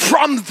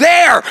 from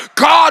there,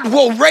 God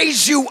will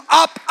raise you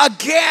up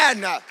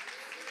again.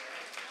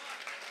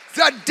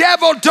 The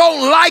devil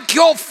don't like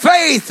your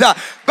faith,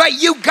 but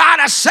you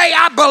gotta say,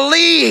 I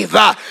believe.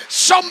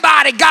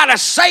 Somebody gotta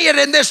say it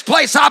in this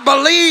place, I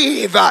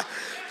believe.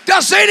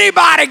 Does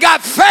anybody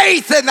got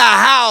faith in the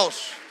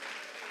house?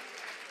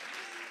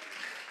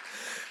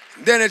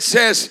 Then it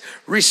says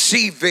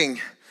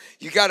receiving.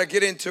 You gotta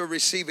get into a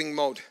receiving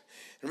mode.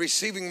 And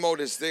receiving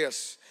mode is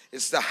this.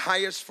 It's the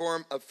highest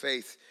form of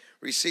faith.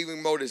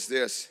 Receiving mode is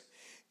this.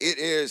 It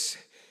is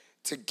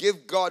to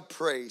give God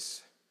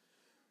praise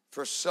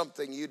for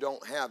something you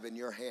don't have in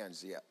your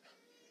hands yet.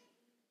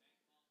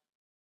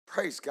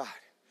 Praise God.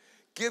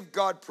 Give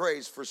God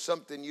praise for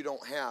something you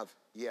don't have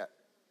yet.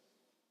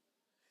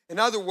 In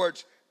other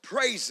words,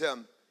 praise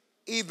him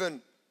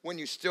even when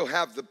you still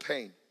have the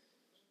pain.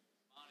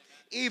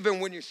 Even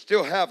when you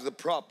still have the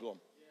problem.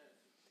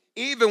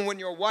 Even when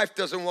your wife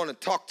doesn't want to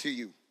talk to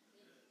you.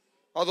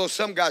 Although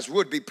some guys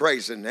would be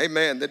praising.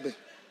 Amen.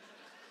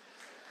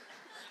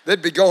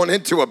 They'd be going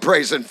into a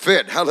praising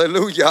fit.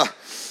 Hallelujah.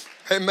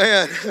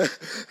 Amen.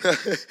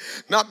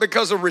 Not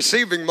because of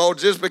receiving mode,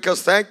 just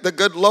because thank the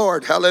good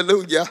Lord.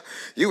 Hallelujah.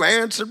 You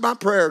answered my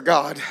prayer,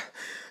 God.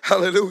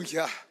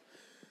 Hallelujah.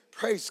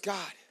 Praise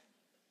God.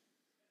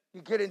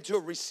 You get into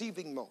a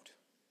receiving mode.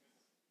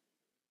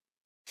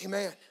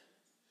 Amen.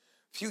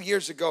 A few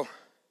years ago,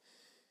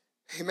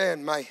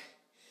 amen, my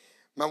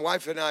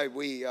wife and I,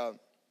 we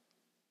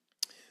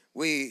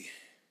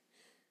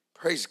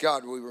praise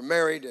God, we were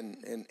married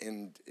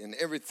and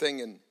everything,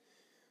 and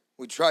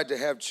we tried to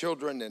have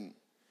children, and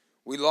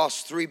we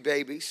lost 3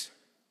 babies.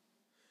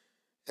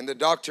 And the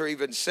doctor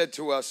even said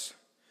to us,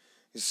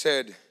 he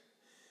said,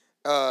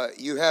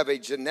 you have a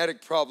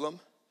genetic problem.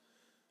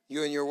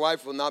 You and your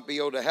wife will not be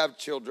able to have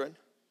children.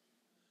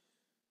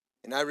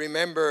 And I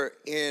remember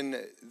in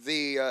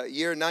the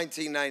year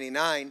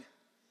 1999,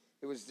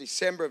 it was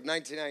December of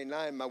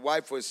 1999, my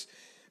wife was,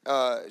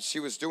 she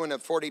was doing a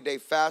 40-day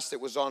fast.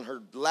 It was on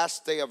her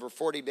last day of her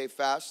 40-day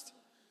fast.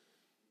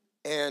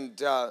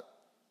 And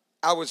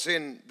I was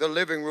in the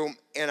living room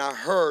and I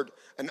heard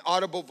an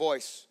audible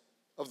voice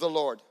of the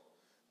Lord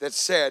that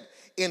said,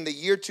 in the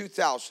year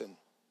 2000,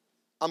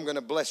 I'm going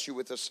to bless you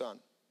with a son.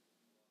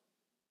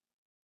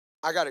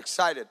 I got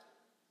excited.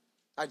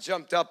 I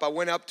jumped up. I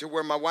went up to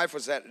where my wife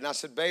was at and I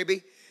said,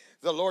 baby,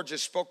 the Lord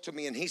just spoke to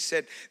me and he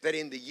said that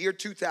in the year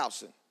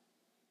 2000,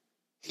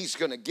 he's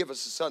going to give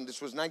us a son.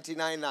 This was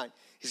 1999.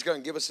 He's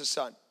going to give us a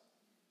son.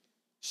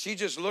 She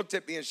just looked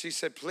at me and she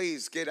said,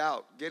 please get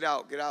out, get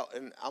out, get out.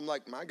 And I'm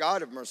like, my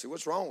God of mercy,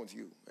 what's wrong with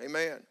you?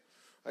 Amen.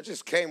 I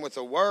just came with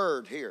a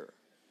word here.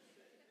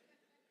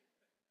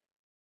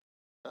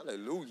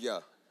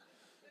 Aleluya.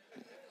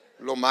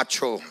 Lo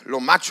macho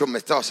me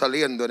estaba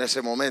saliendo en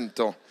ese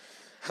momento.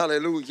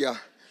 Hallelujah.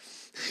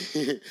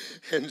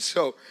 And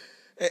so,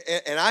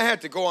 and I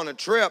had to go on a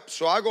trip.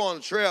 So I go on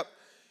a trip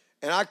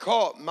and I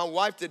called. My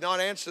wife did not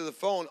answer the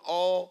phone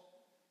all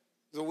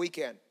the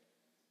weekend.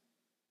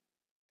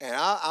 And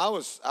I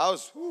was,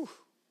 whew,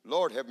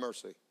 Lord have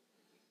mercy.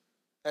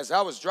 As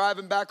I was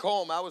driving back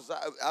home, I was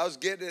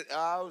getting it.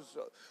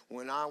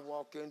 When I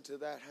walk into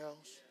that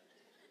house,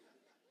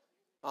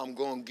 I'm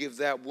going to give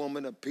that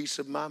woman a piece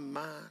of my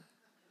mind.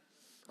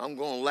 I'm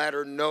going to let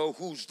her know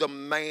who's the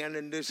man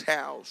in this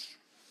house.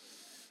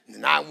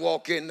 And I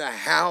walk in the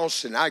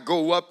house and I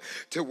go up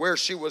to where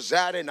she was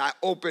at and I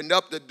opened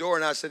up the door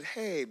and I said,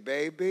 hey,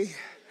 baby.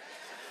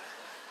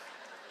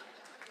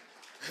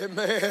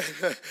 Amen.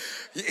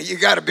 You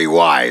got to be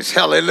wise.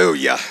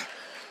 Hallelujah.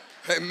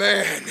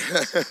 Amen.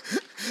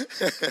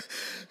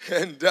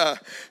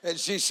 And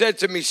she said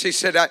to me, she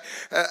said,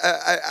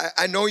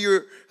 I know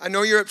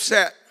you're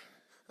upset.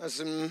 I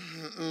said,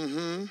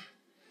 mm-hmm.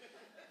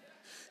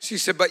 She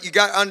said, but you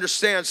got to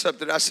understand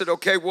something. I said,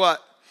 okay,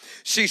 what?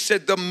 She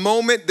said, the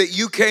moment that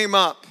you came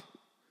up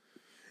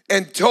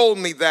and told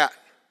me that,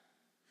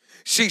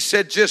 she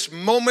said, just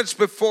moments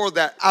before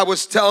that, I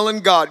was telling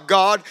God,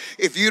 God,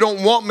 if you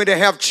don't want me to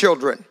have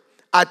children,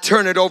 I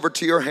turn it over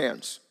to your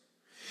hands.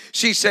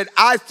 She said,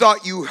 I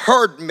thought you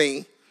heard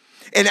me,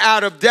 and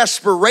out of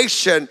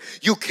desperation,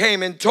 you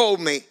came and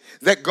told me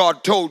that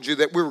God told you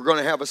that we were going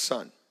to have a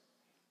son.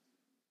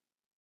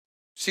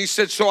 She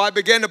said, so I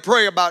began to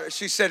pray about it.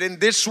 She said, in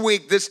this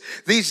week,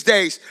 these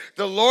days,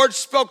 the Lord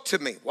spoke to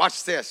me.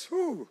 Watch this.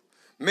 Whew.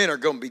 Men are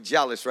going to be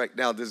jealous right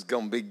now. This is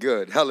going to be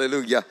good.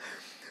 Hallelujah.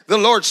 The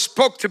Lord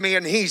spoke to me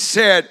and he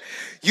said,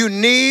 you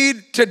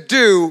need to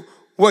do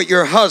what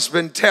your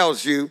husband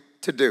tells you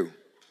to do.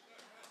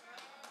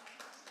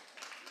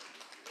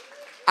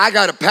 I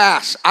got a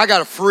pass. I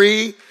got a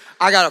free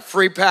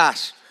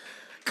pass.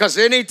 Because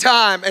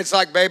anytime it's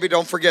like, baby,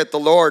 don't forget the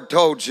Lord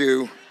told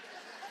you.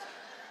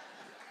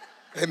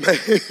 Amen.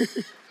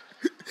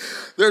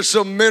 There's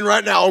some men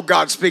right now, oh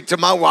God, speak to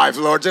my wife,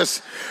 Lord.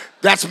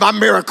 That's my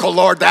miracle,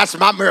 Lord. That's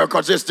my miracle.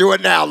 Just do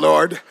it now,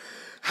 Lord.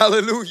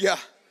 Hallelujah.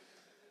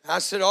 I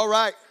said, all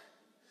right.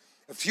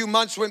 A few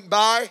months went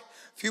by,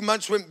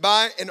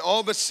 and all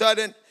of a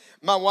sudden,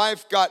 my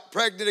wife got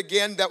pregnant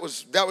again. That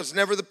was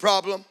never the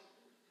problem.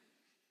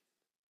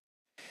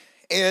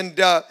 And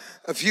a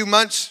few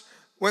months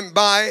went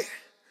by,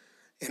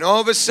 and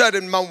all of a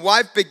sudden, my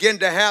wife began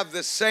to have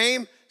the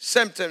same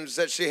symptoms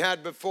that she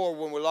had before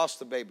when we lost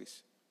the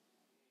babies.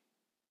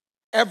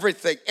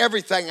 Everything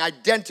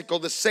identical,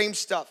 the same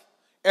stuff,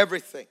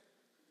 everything.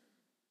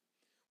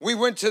 We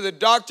went to the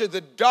doctor.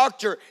 The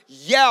doctor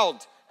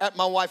yelled at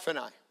my wife and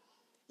I,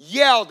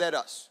 yelled at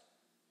us.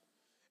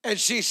 And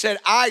she said,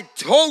 I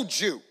told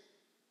you,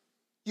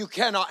 you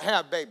cannot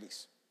have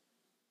babies.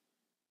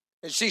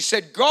 And she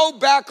said, go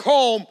back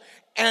home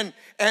and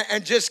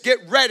just get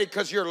ready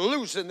because you're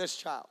losing this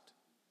child.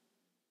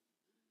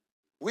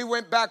 We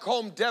went back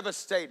home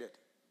devastated.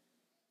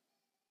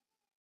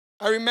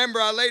 I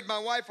remember I laid my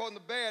wife on the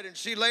bed and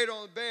she laid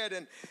on the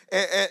bed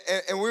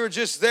and we were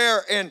just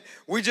there and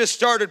we just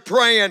started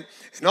praying,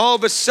 and all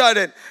of a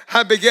sudden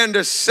I began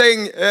to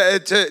sing,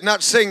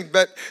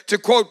 but to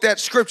quote that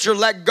scripture,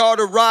 let God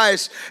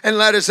arise and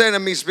let his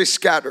enemies be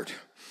scattered.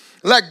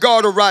 Let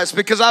God arise,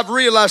 because I've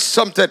realized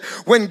something.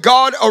 When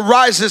God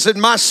arises in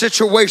my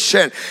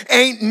situation,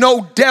 ain't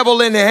no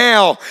devil in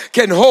hell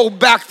can hold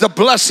back the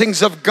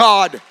blessings of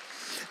God.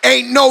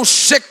 Ain't no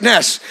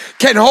sickness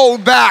can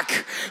hold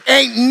back.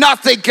 Ain't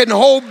nothing can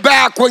hold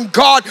back when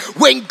God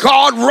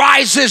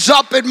rises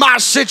up in my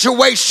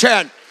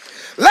situation.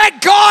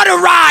 Let God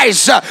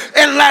arise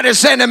and let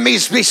his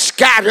enemies be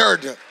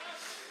scattered.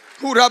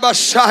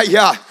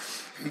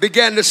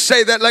 Began to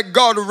say that, let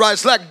God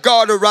arise, let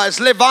God arise.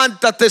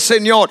 Levántate,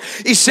 Señor,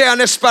 y sean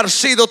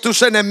esparcidos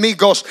tus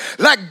enemigos.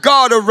 Let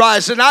God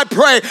arise. And I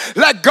pray,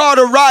 let God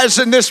arise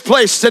in this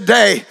place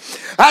today.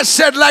 I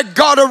said, let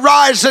God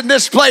arise in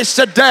this place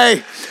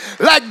today.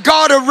 Let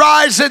God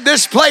arise in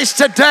this place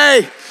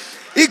today.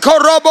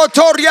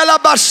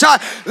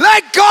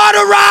 Let God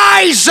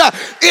arise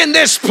in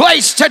this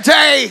place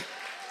today.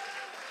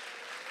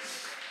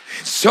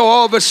 So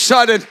all of a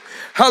sudden,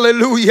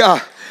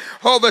 hallelujah,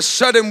 all of a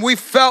sudden we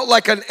felt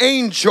like an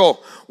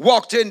angel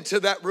walked into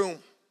that room.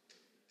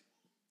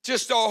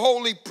 Just the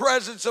holy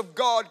presence of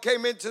God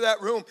came into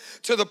that room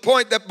to the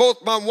point that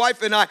both my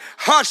wife and I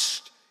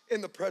hushed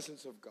in the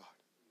presence of God.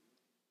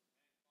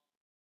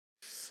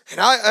 And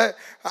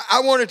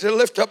I wanted to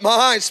lift up my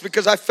eyes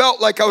because I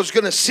felt like I was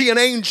going to see an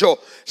angel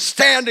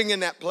standing in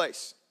that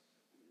place.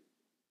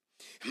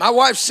 My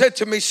wife said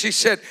to me,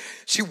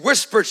 she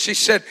whispered, she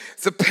said,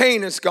 the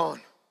pain is gone.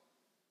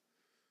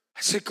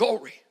 I said,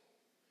 glory.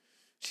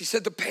 She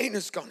said, the pain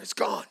is gone. It's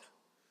gone.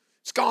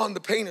 It's gone. The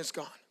pain is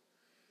gone.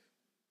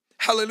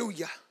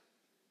 Hallelujah.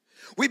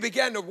 We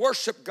began to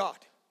worship God.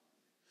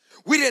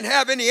 We didn't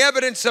have any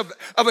evidence of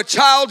a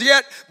child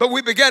yet, but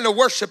we began to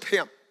worship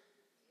him.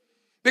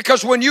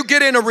 Because when you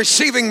get in a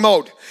receiving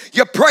mode,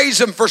 you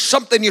praise him for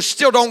something you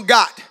still don't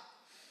got.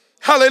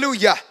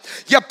 Hallelujah.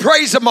 You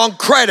praise him on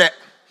credit.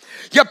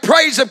 You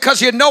praise him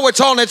because you know it's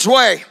on its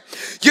way.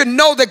 You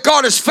know that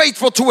God is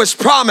faithful to his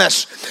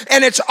promise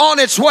and it's on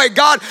its way.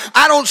 God,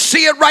 I don't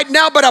see it right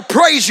now, but I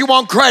praise you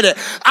on credit.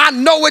 I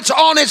know it's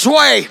on its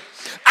way.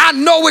 I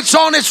know it's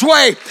on its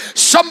way.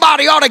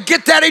 Somebody ought to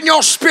get that in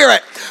your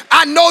spirit.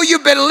 I know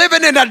you've been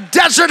living in a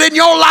desert in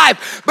your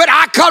life, but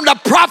I come to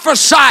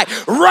prophesy,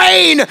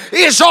 rain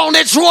is on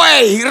its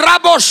way.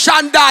 Rabo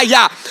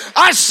Shandaya.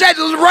 I said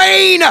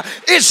rain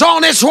is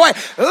on its way.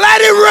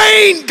 Let it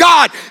rain,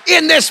 God,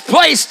 in this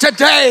place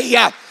today.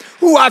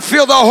 Ooh, I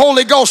feel the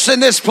Holy Ghost in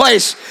this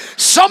place.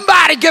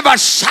 Somebody give a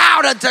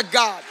shout unto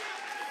God.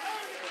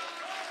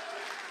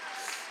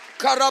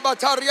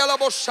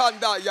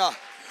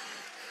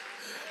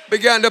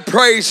 Began to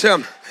praise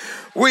him.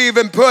 We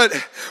even put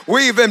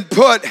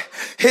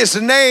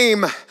his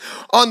name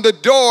on the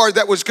door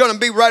that was going to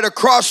be right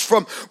across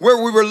from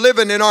where we were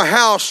living in our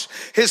house.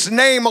 His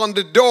name on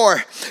the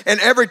door. And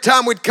every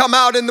time we'd come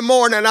out in the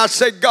morning, I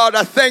said, God,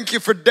 I thank you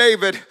for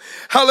David.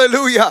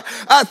 Hallelujah.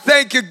 I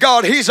thank you,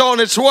 God. He's on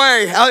its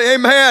way.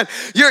 Amen.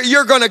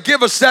 You're going to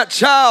give us that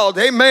child.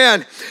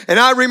 Amen. And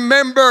I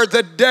remember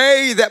the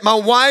day that my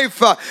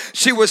wife,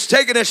 she was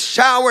taking a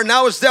shower and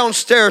I was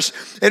downstairs,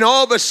 and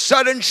all of a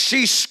sudden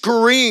she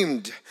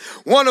screamed.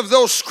 One of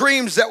those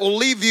screams that will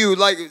leave you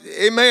like,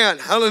 amen,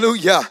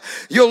 hallelujah.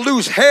 You'll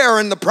lose hair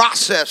in the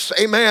process,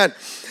 amen.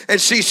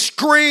 And she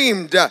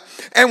screamed.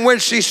 And when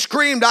she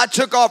screamed, I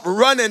took off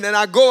running and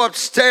I go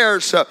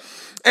upstairs.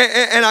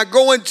 And I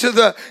go into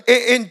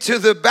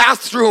the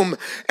bathroom,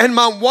 and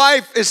my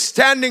wife is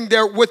standing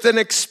there with an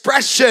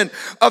expression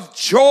of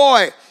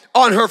joy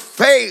on her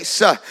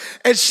face,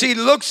 and she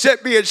looks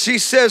at me and she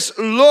says,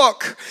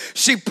 look.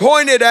 She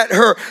pointed at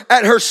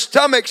her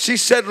stomach. She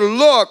said,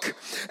 look.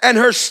 And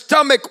her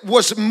stomach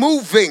was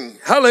moving.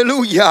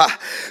 Hallelujah.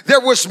 There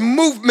was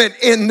movement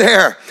in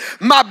there.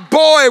 My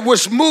boy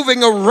was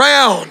moving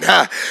around.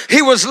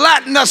 He was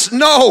letting us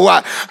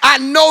know, I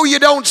know you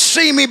don't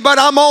see me, but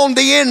I'm on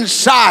the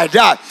inside.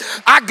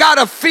 I got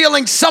a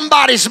feeling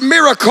somebody's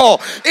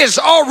miracle is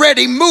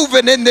already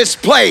moving in this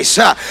place.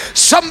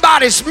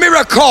 Somebody's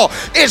miracle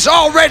is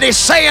already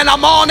saying,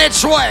 I'm on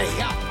its way.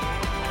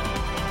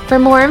 For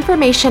more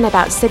information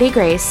about City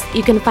Grace,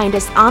 you can find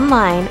us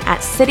online at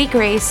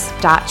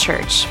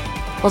citygrace.church.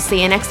 We'll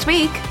see you next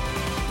week.